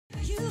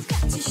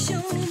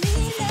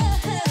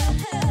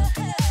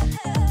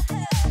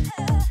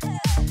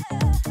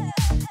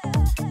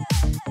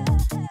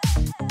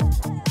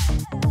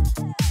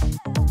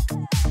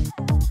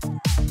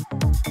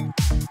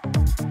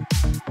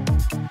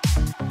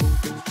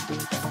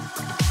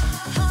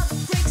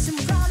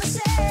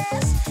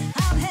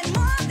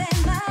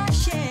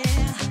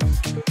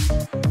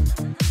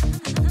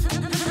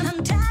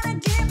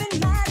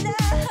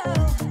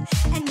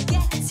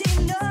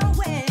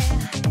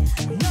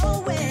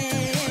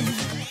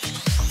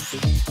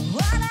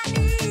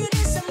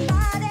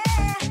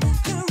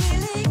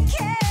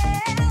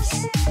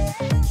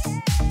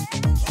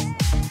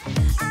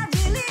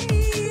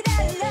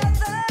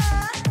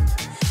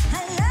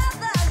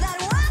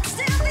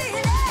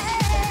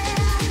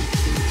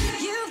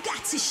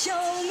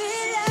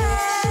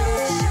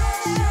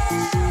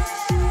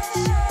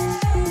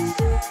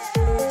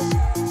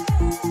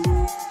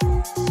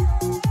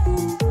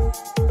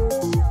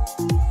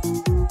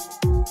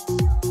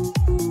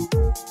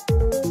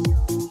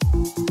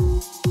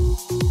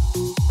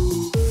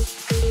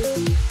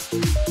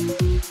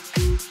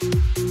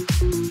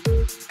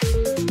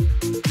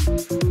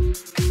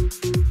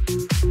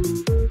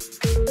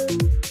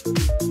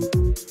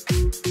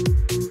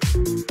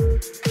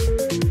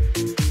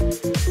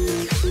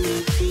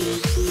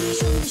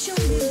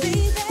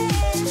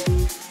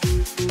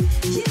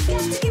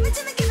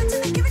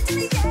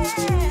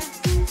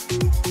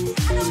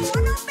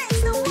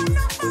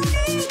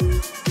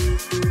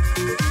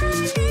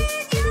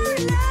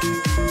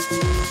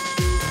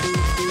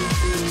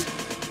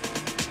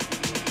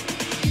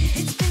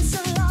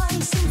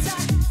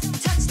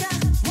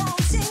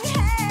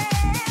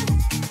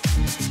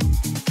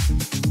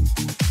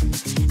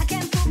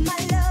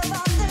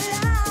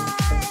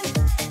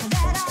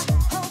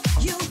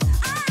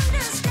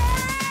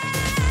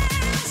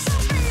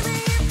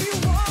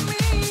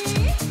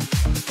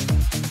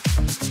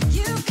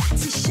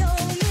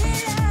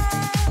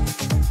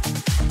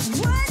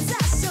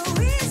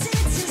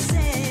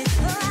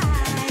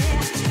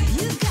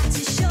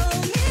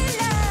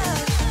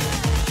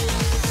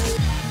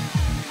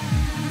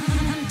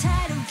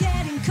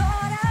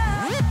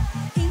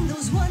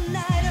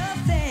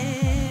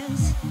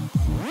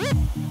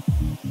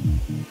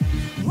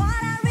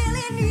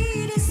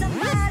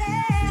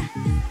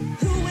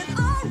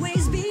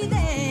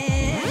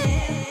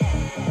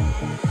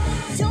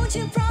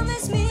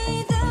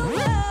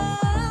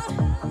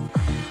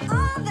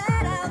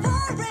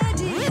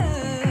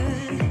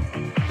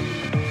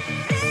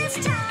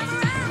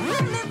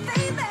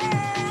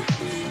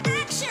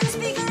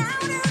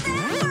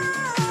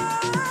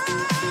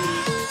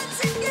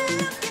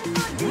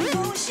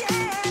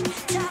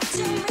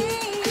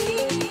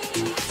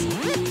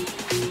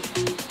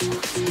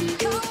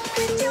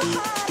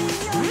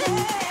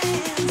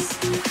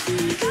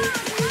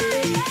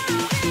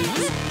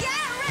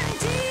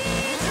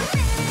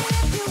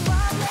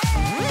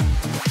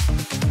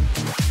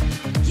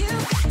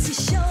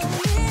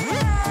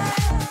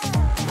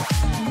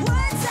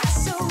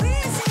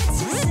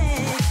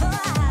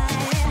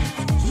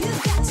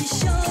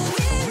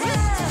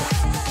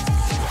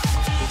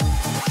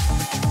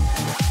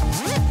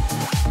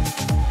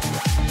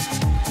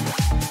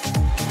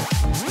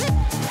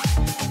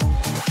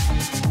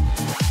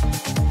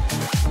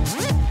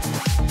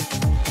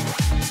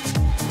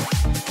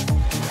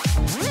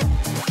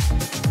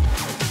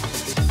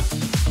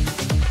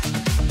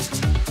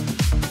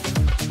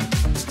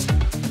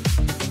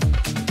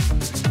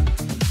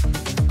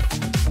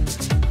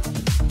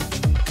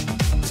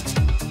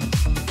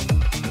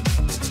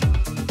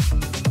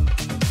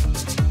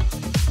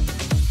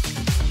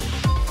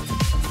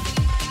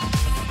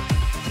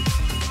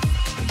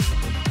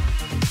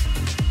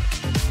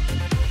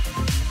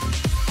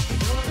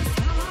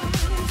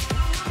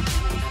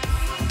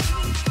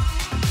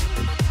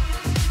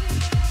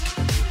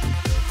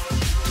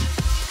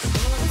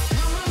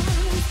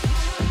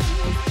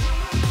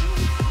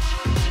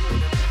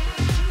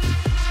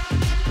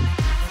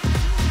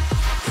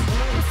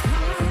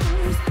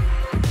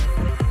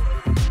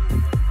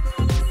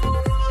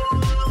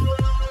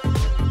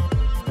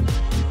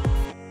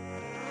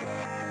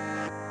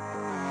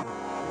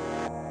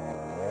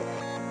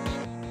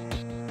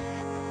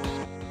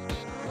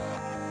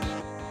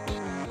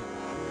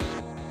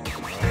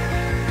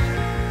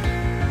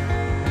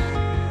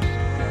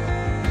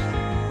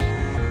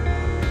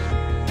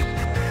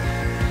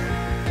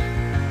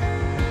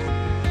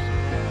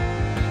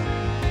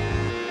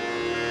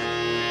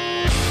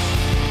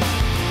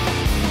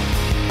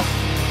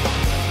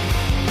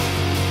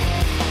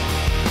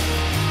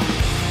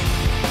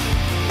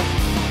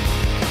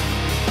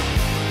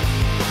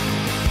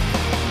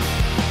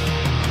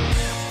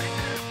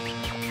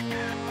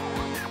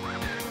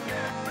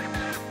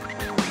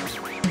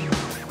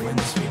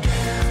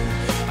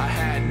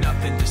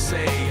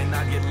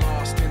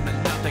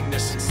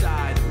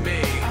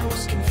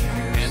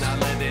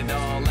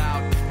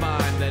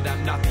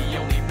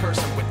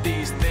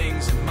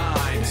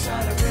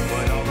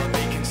But all of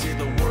me can see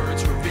the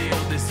words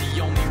revealed is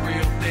the only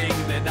real thing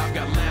that I've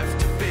got left.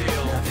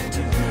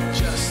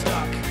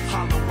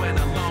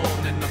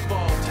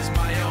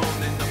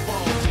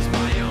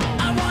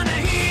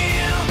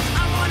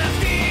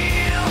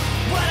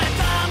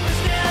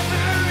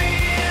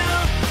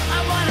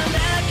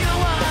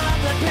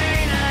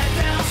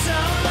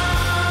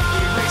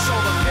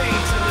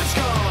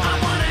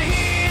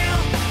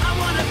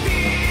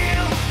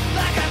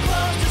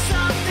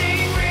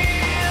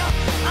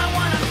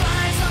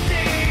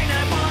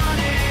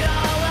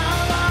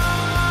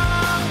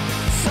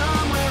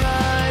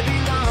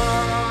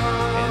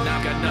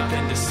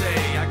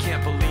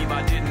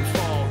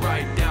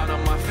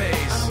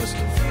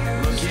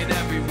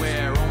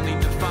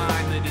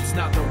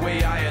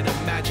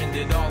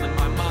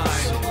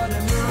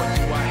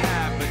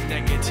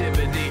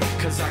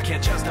 cause I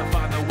can't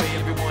justify the way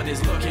everyone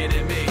is looking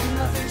at me.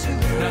 Nothing to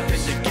lose,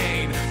 nothing to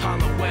gain.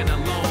 Hollow and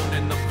alone,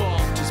 and the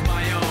fault is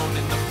my own,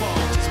 and the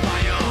fault is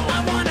my own. I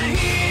wanna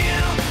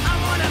heal, I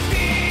wanna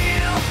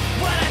feel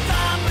what I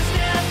thought was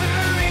never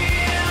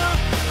real.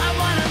 I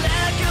wanna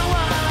let go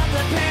of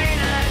the pain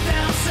I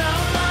felt so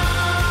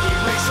long.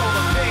 Erase all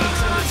the pain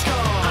till it's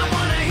gone. I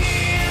wanna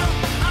heal,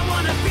 I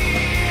wanna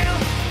feel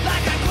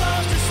like I'm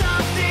close to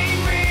something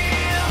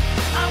real.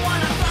 I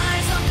wanna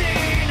find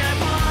something I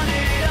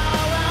wanted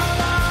all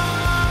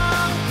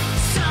along.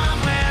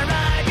 Somewhere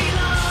I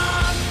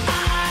belong.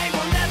 I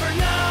will never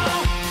know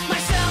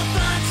myself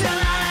until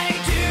I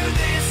do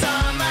this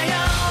on my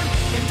own.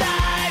 And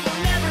I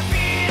will never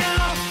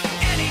feel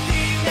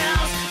anything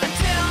else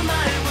until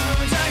my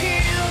wounds are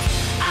healed.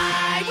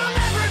 I will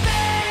never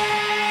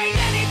make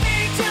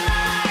anything till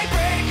I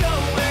break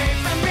away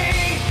from me.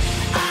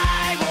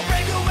 I will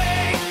break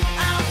away,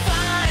 I'll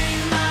find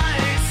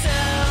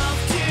myself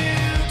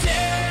today.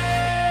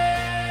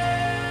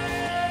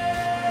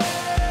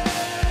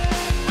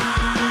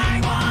 I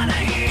wanna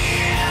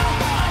heal,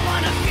 I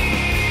wanna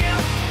feel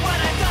what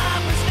I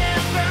thought was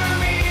never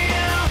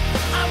real.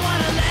 I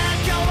wanna let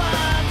go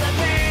of the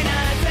pain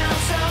I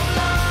felt so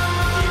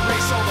long.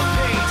 Erase all the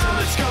pain till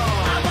it's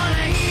gone. I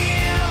wanna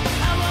heal,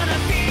 I wanna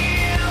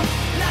feel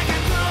like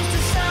I'm close to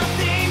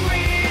something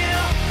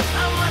real.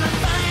 I wanna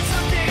find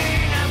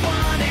something I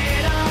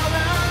wanted all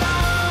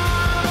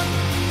along.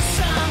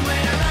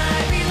 Somewhere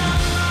I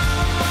belong.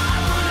 I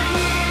wanna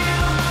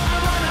heal, I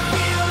wanna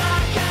feel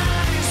like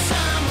I'm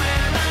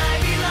somewhere I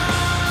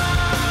belong.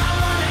 I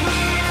wanna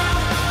heal,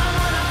 I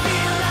wanna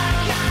feel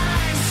like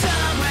I'm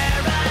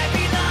somewhere I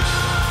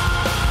belong.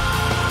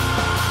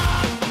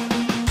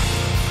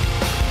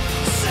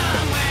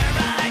 Somewhere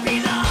I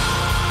belong.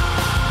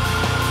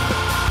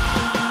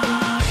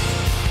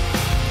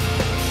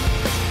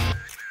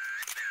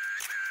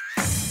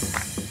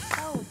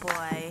 Oh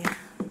boy.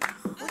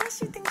 Who does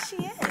she think she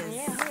is?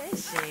 Yeah, who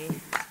is she?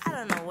 I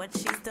don't know what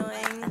she's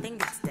doing. I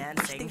think it's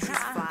dancing. She thinks she's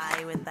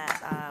fly with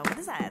that, what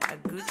is that? A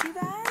Gucci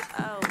bag?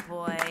 Oh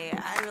boy,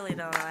 I really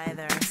don't know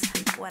either.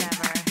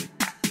 Whatever.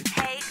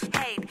 Hate,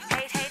 hate,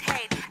 hate, hate,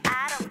 hate.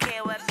 I don't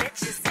care what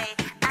bitches say.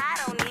 I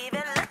don't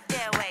even look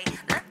their way.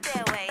 Look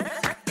their way.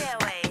 Look their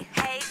way.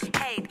 Hate,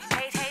 hate,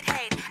 hate, hate,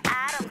 hate. I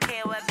don't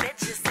care what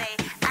bitches say.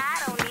 I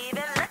don't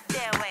even look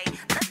their way.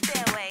 Look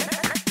their way.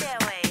 Look their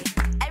way.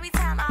 Every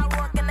time I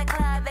walk in the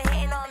club, they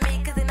hating on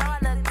me cause they know I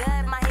look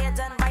good. My hair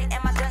done right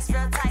and my dress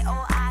real tight.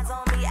 All eyes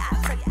on me, I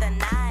took the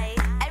night.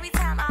 Every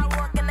time I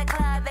walk in the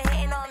club, they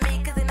hating on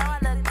me cause they know I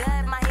look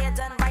good. My hair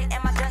done right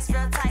and my dress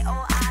real tight.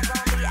 All eyes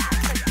on me, I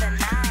took the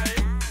night.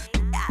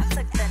 I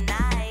took the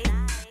night.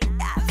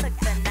 I took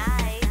the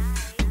night.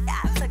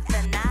 I took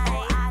the night.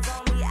 All eyes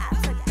on me, I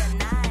took the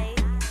night.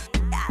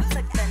 I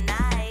took the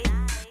night.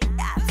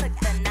 I took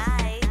the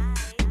night.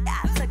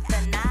 I took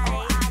the night.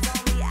 All eyes on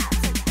me, I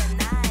took the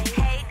night.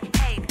 Hate,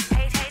 hate,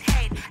 hate, hate,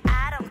 hate. I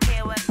don't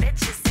care what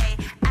bitches say.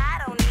 I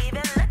don't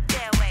even look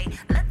their way.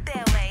 Look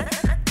their way.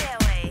 Look their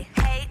way.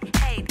 Hate,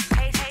 hate,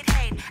 hate, hate,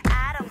 hate.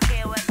 I don't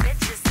care what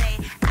bitches say.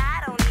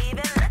 I don't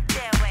even look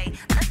their way.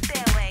 Look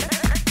their way.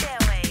 Look their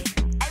way.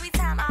 Every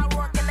time I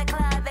walk in the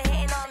club, they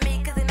hating on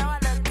me cause they know I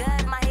look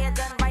good. My hair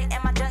done right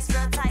and my dress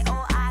real tight.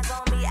 All eyes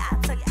on me, I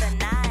took the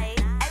night.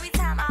 Every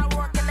time I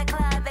walk in the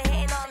club, they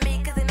hating on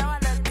me cause they know I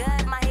look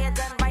good. My hair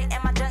done right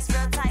and my dress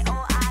real tight.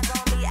 All eyes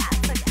on me, I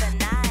took the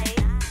night.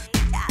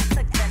 I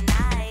took the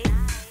night.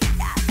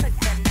 I took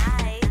the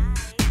night.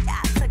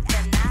 I took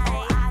the night.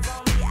 All eyes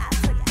on me, I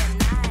took the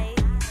night.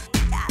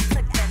 I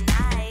took the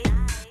night.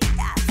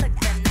 I took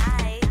the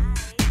night.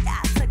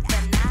 I took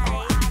the night.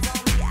 All eyes on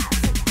me, I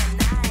took the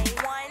night.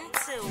 1,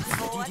 2,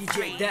 4,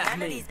 3.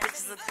 None of these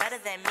bitches look better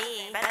than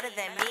me. Better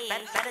than me.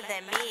 Better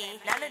than me.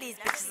 None of these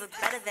bitches look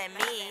better than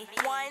me.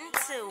 1,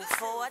 2,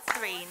 4,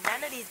 3.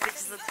 None of these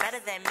bitches look better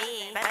than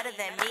me. Better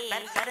than me.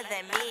 Better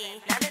than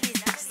me. None of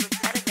these bitches look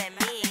better than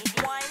me.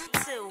 1,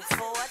 2,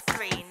 4,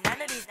 3.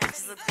 None of these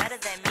bitches look better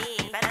than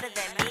me. Better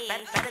than me.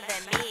 Better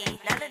than me.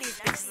 None of these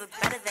bitches look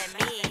better than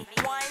me.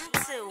 1,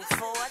 2,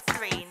 4,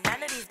 3.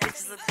 None of these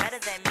bitches look better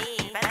than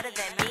me. Better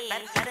than me.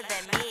 Better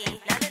than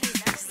me. None of these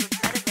bitches look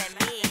better than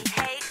me.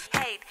 Hate,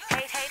 hate,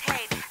 hate, hate,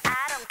 hate.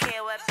 I don't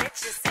care what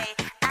bitches say.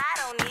 I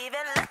don't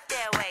even look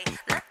their way.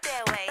 Look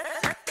their way.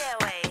 Look their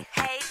way.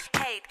 Hate,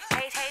 hate,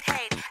 hate, hate,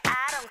 hate.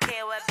 I don't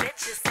care what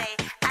bitches say.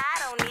 I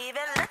don't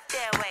even look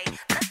their way.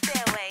 Look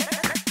their way.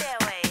 Look their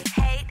way.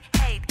 Hate,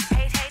 hate,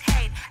 hate, hate,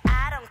 hate.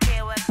 I don't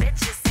care what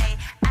bitches say.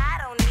 I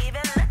don't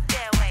even look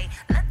their way.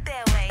 Look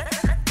their way.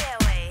 Look their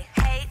way.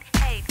 Hate,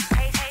 hate,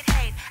 hate, hate,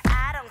 hate.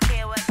 I don't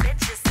care what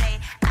bitches say.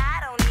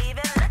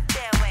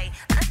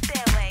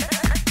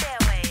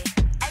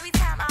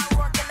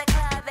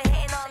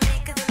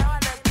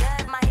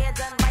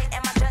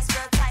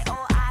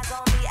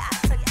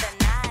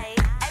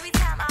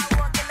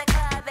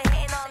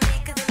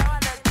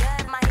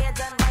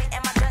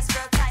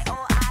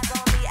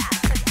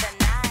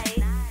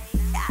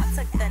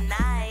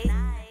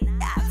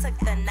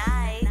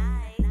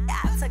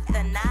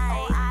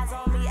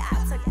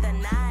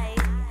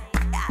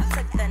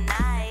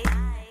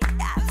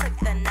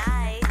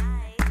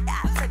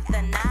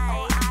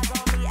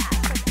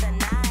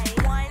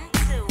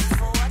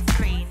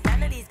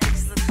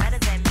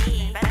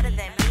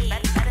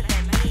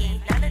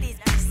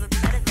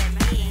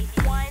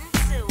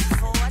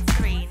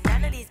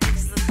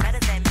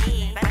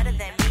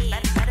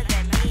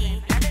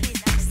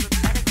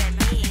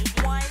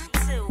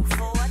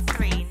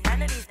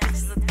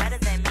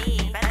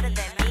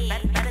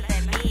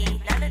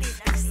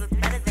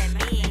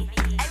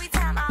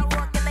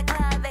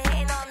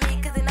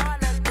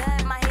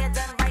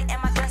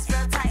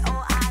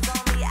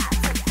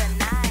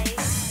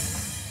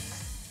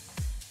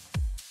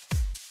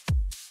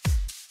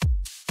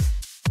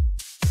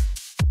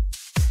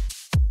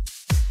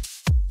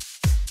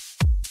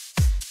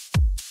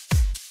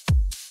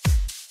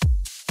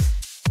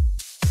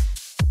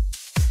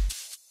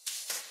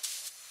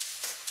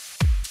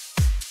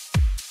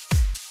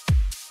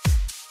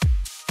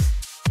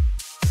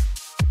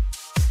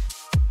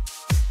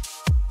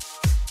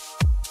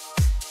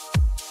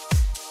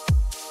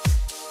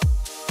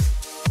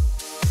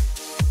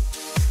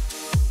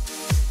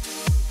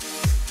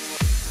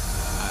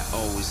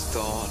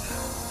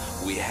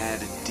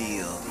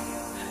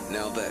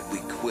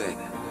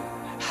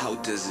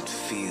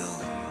 feel?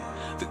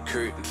 The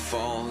curtain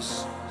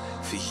falls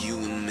for you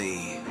and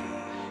me.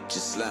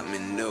 Just let me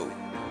know,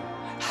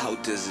 how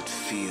does it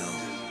feel?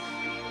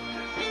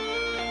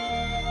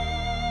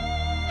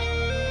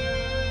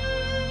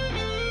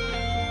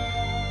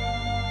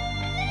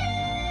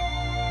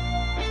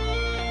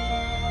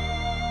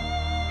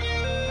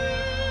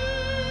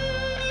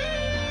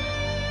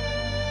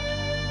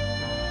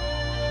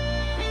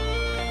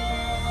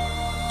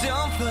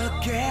 Don't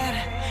forget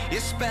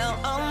your spell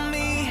on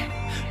me,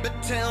 but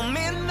tell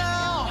me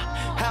now,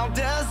 how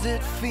does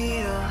it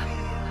feel?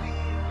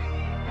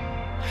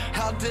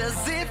 How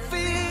does it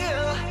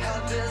feel? How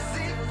does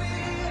it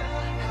feel?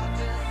 How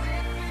does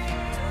it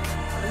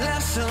feel?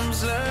 Lessons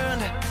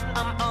learned,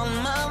 I'm on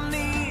my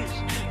knees.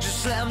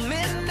 Just let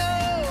me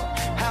know,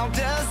 how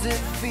does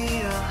it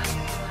feel?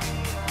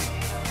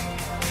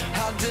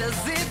 How does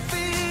it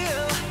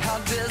feel? How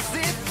does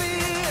it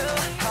feel?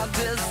 How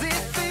does it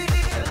feel?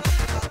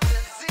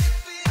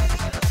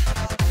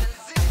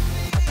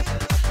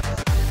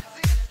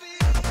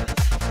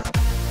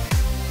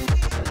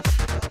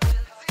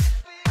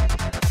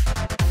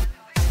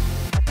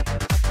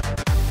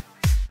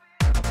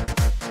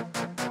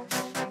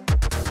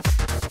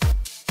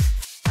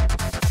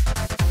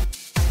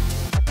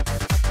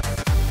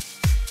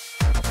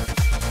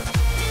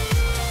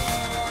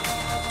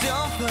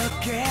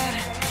 Forget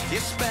your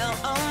spell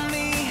on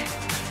me,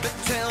 but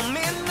tell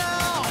me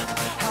now,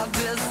 how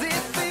does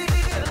it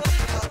feel?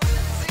 How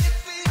does it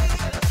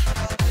feel?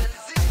 How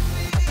does it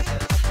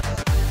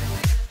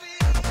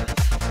feel?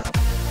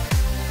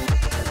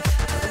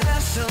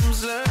 Lessons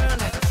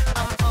learned,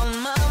 I'm on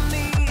my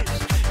knees.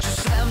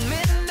 Just let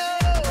me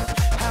know,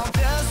 how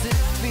does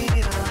it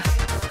feel?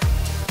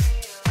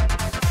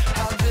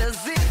 How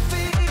does it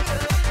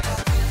feel? How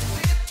does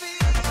it feel?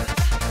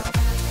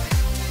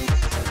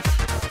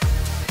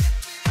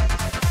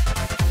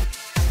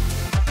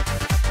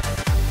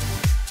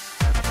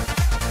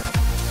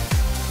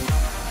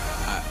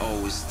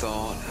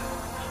 Thought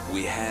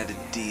we had a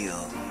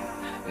deal.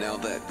 Now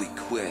that we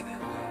quit,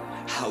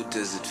 how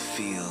does it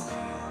feel?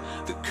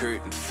 The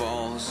curtain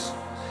falls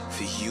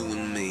for you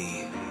and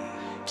me.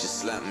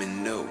 Just let me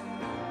know,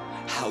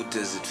 how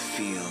does it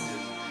feel?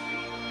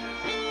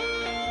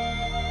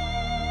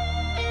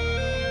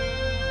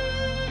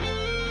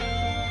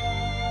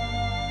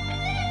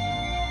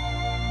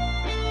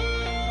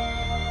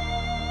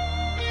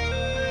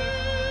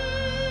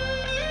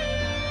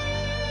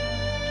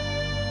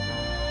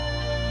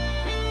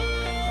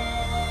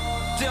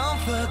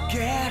 Don't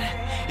forget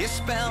your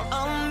spell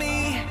on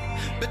me,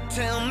 but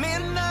tell me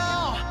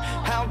now,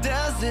 how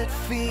does it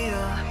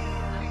feel?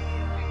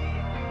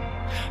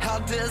 How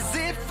does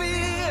it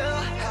feel?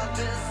 How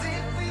does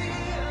it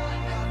feel?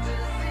 How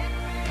does it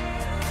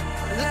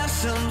feel?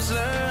 Lessons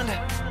learned,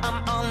 I'm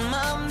on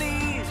my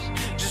knees.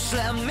 Just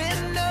let me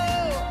know,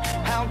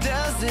 how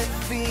does it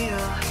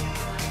feel?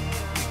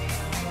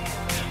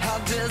 How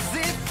does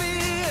it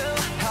feel?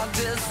 How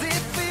does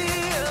it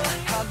feel?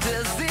 How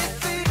does it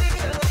feel?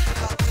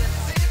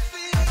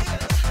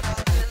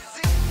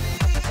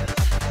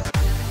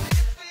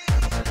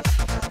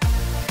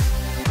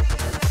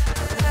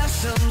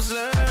 Lessons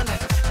learned,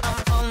 I'm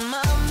on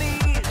my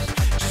knees.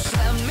 Just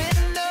let me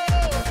know,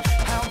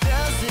 how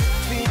does it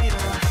feel?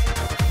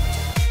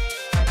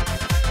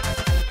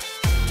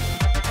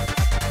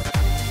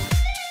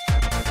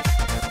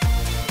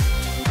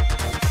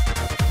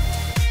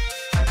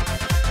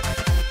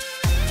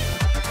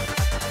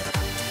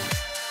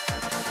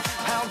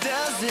 How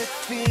does it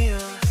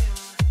feel?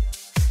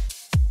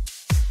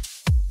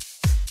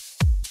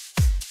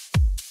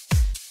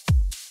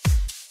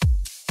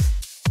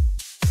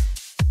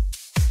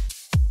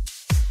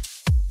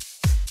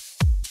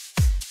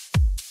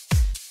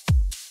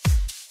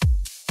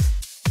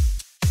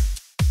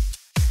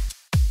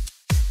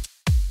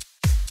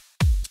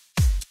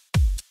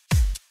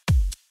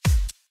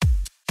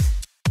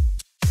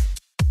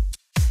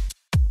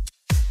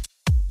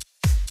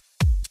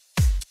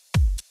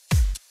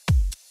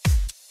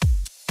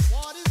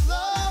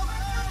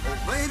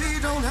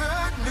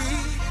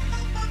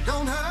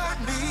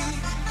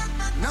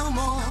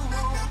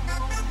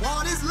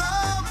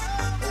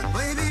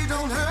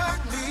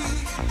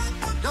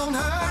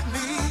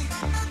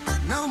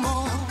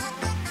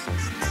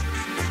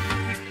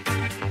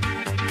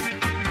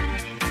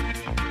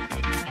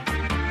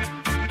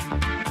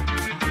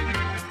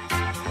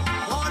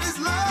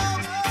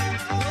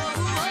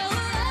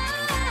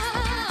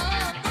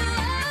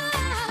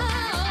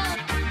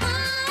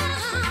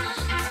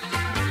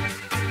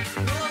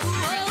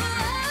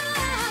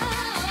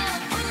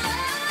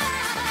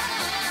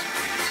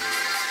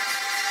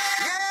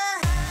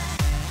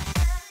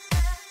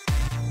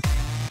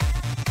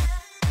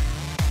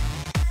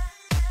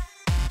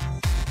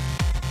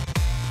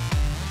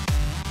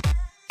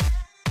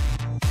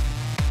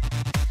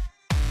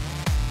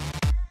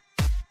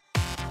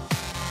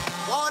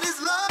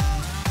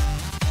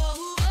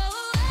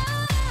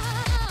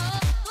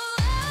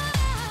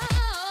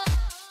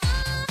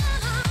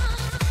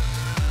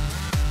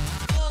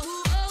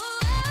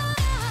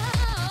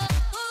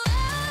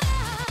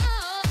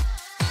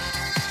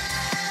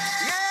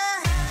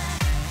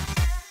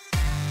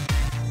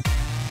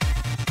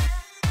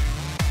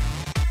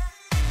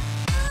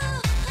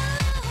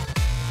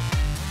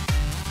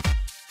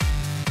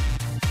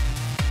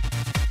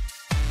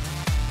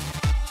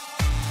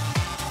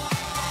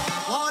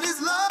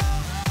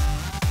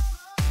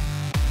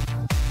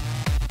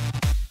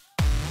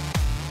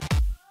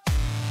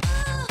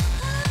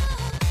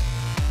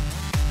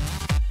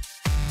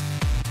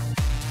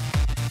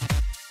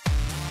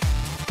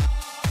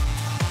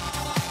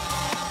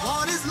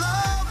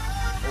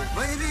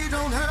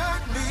 don't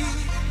hurt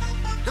me,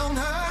 don't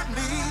hurt